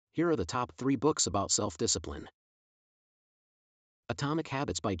Here are the top 3 books about self-discipline. Atomic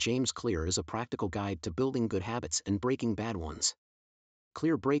Habits by James Clear is a practical guide to building good habits and breaking bad ones.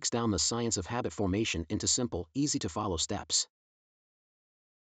 Clear breaks down the science of habit formation into simple, easy-to-follow steps.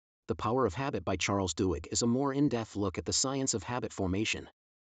 The Power of Habit by Charles Duhigg is a more in-depth look at the science of habit formation.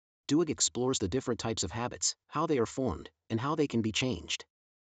 Duhigg explores the different types of habits, how they are formed, and how they can be changed.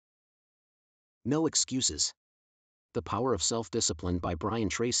 No Excuses. The Power of Self-Discipline by Brian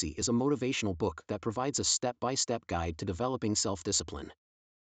Tracy is a motivational book that provides a step-by-step guide to developing self-discipline.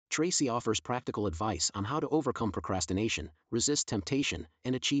 Tracy offers practical advice on how to overcome procrastination, resist temptation,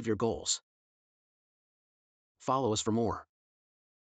 and achieve your goals. Follow us for more.